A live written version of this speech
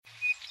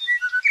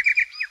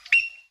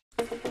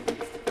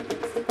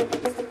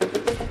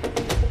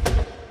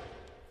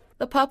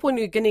The Papua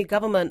New Guinea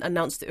government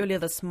announced earlier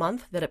this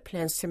month that it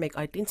plans to make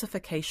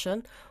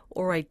identification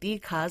or ID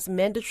cards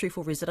mandatory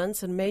for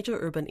residents in major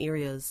urban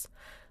areas.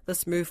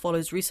 This move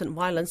follows recent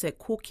violence at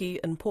Koki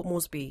and Port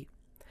Moresby.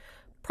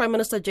 Prime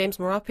Minister James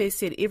Marape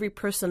said every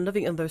person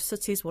living in those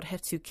cities would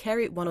have to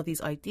carry one of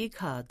these ID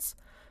cards.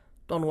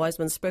 Don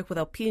Wiseman spoke with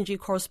our PNG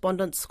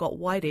correspondent Scott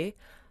Waide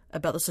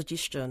about the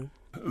suggestion.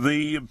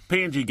 The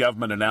PNG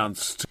government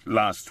announced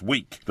last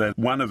week that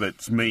one of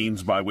its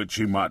means by which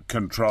you might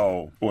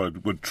control, or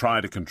would try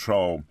to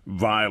control,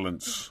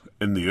 violence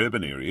in the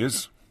urban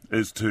areas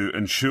is to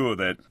ensure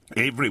that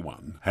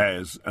everyone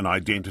has an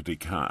identity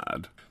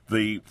card.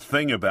 The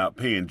thing about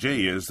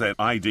PNG is that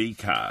ID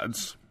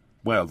cards,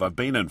 well, they've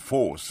been in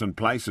force in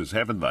places,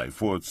 haven't they,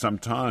 for some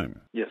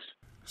time? Yes.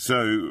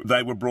 So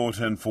they were brought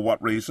in for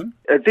what reason?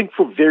 I think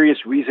for various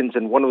reasons,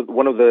 and one of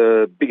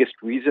the biggest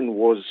reason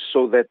was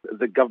so that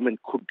the government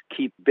could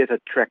keep better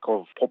track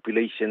of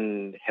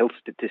population, health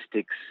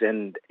statistics,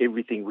 and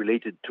everything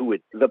related to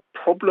it. The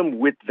problem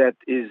with that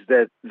is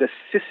that the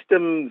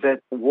system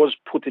that was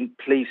put in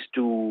place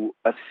to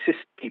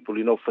assist people,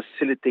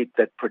 facilitate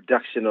that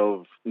production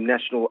of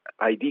national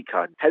ID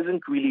card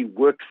hasn't really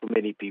worked for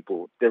many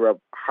people. There are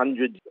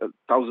hundreds,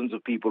 thousands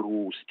of people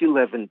who still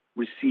haven't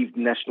received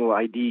national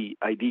ID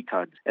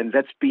cards. And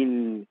that's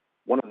been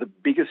one of the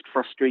biggest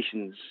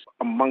frustrations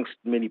amongst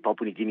many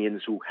Papua New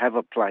Guineans who have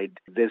applied.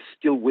 They're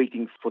still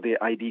waiting for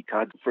their ID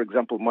card. For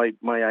example, my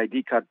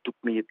ID card took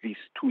me at least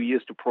 2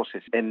 years to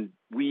process, and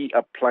we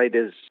applied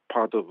as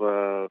part of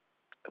a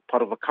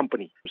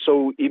company.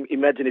 So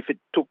imagine if it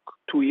took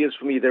 2 years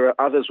for me. There are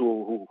others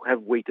who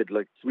have waited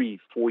like 3-4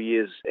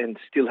 years and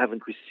still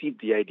haven't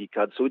received the ID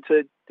card. So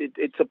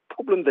it's a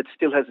problem that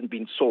still hasn't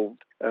been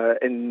solved.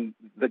 And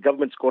the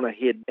government's gone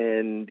ahead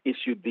and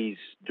issued these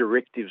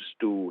directives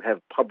to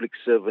have public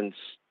servants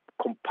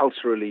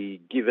compulsorily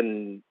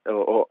given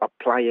or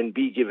apply and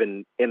be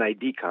given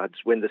NID cards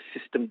when the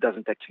system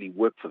doesn't actually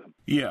work for them.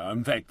 Yeah,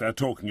 in fact, they're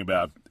talking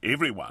about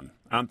everyone,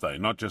 aren't they?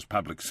 Not just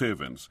public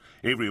servants.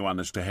 Everyone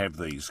is to have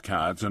these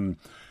cards, and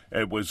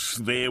it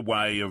was their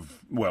way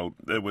of,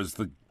 it was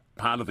the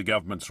part of the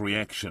government's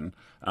reaction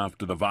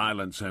after the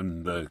violence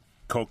in the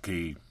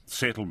Koki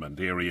settlement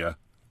area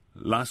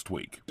last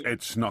week.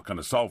 It's not going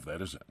to solve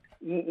that, is it?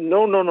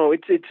 No.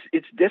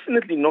 It's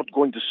definitely not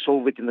going to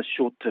solve it in the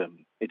short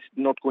term. It's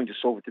not going to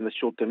solve it in the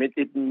short term.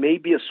 It may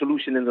be a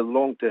solution in the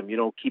long term,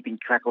 keeping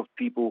track of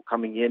people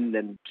coming in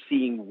and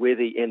seeing where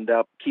they end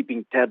up,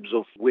 keeping tabs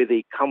of where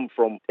they come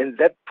from. And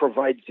that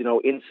provides,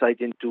 insight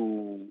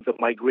into the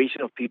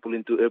migration of people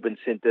into urban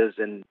centers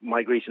and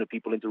migration of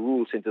people into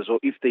rural centers, or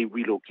if they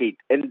relocate.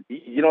 And,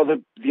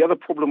 the other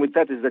problem with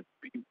that is that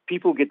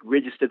people get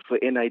registered for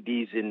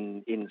NIDs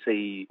in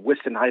say,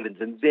 Western Highlands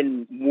and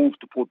then move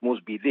to Port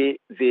Moresby.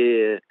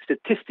 Their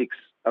statistics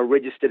are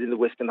registered in the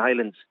Western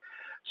Highlands.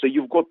 So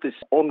you've got this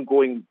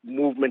ongoing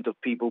movement of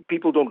people.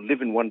 People don't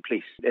live in one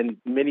place. And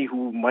many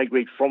who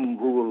migrate from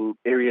rural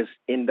areas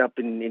end up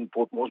in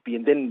Port Moresby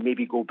and then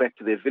maybe go back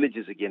to their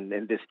villages again.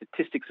 And their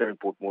statistics are in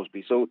Port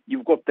Moresby. So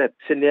you've got that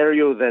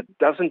scenario that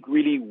doesn't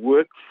really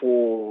work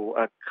for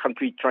a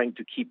country trying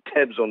to keep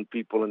tabs on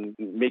people and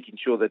making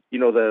sure that,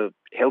 the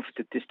health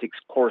statistics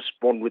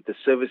correspond with the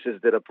services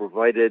that are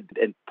provided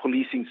and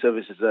policing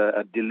services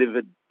are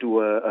delivered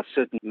to a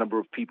certain number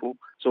of people.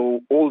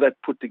 So all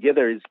that put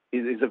together is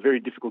a very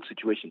difficult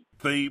situation.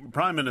 The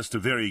Prime Minister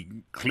very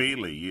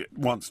clearly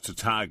wants to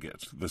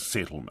target the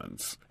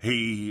settlements.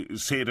 He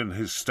said in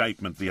his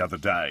statement the other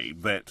day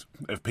that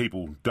if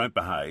people don't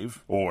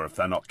behave, or if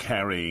they're not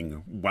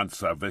carrying, once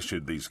they've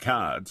issued these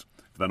cards,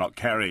 if they're not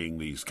carrying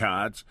these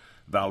cards,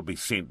 they'll be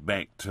sent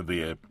back to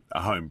their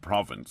home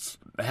province.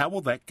 How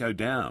will that go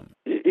down?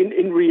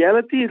 In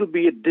reality, it'll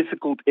be a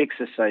difficult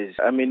exercise.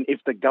 I mean, if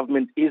the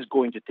government is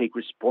going to take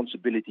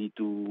responsibility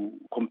to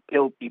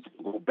compel people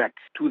to go back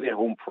to their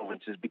home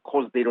provinces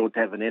because they don't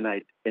have an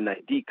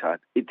NID card,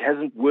 it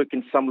hasn't worked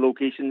in some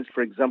locations.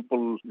 For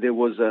example,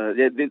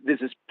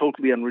 this is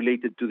totally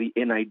unrelated to the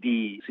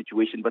NID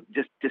situation, but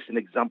just an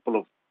example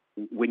of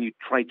when you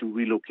try to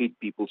relocate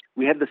people.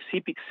 We had the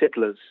CPIC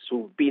settlers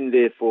who've been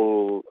there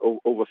for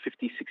over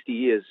 50, 60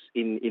 years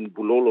in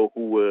Bulolo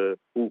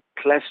who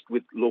clashed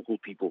with local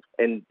people.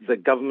 And the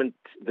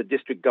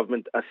district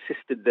government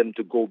assisted them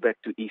to go back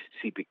to East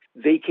CPIC.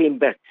 They came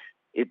back.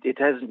 It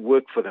hasn't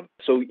worked for them.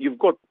 So you've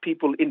got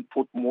people in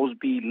Port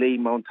Moresby, Lae,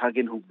 Mount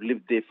Hagen who've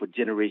lived there for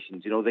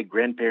generations. Their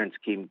grandparents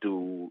came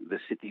to the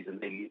cities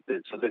and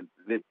so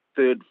the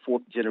third,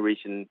 fourth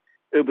generation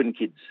urban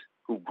kids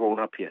who've grown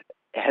up here.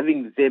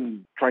 Having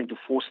them, trying to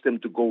force them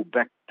to go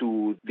back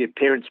to their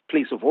parents'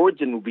 place of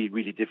origin will be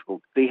really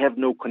difficult. They have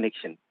no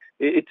connection.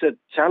 It's a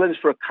challenge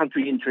for a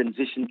country in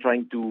transition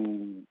trying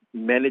to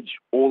manage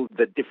all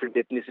the different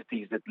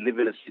ethnicities that live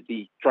in a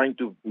city, trying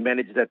to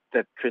manage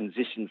that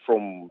transition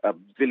from a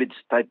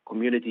village-type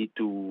community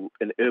to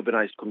an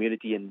urbanized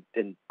community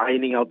and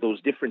ironing out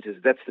those differences.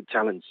 That's the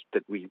challenge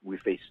that we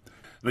face.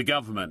 The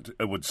government,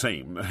 it would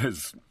seem,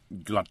 has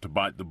got to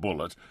bite the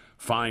bullet,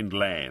 find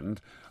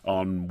land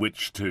on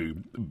which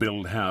to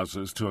build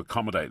houses to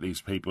accommodate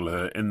these people who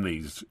are in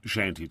these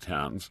shanty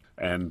towns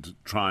and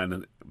try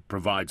and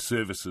provide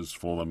services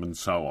for them and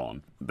so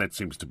on. That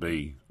seems to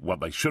be what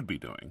they should be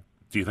doing.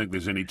 Do you think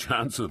there's any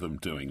chance of them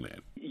doing that?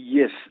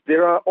 Yes,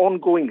 there are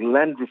ongoing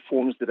land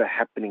reforms that are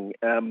happening,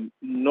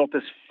 not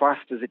as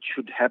fast as it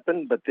should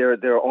happen, but there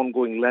are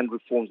ongoing land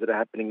reforms that are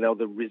happening now.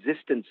 The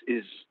resistance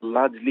is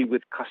largely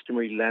with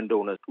customary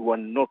landowners who are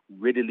not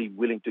readily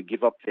willing to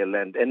give up their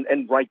land,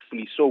 and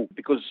rightfully so,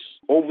 because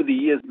over the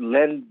years,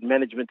 land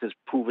management has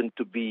proven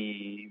to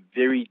be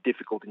very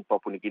difficult in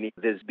Papua New Guinea.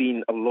 There's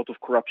been a lot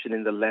of corruption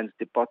in the lands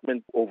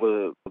department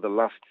over the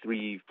last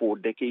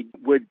 3-4 decades.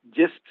 We're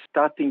just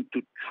starting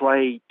to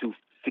try to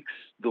fix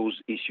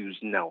those issues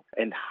now.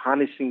 And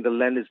harnessing the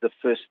land is the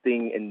first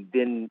thing, and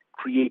then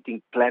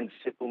creating planned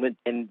settlement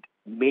and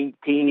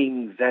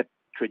maintaining that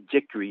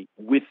trajectory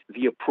with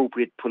the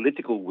appropriate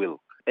political will.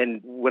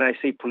 And when I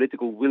say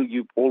political will,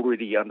 you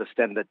already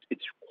understand that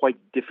it's quite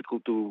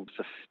difficult to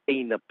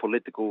sustain a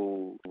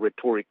political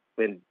rhetoric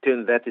and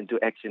turn that into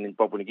action in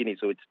Papua New Guinea.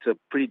 So it's a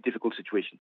pretty difficult situation.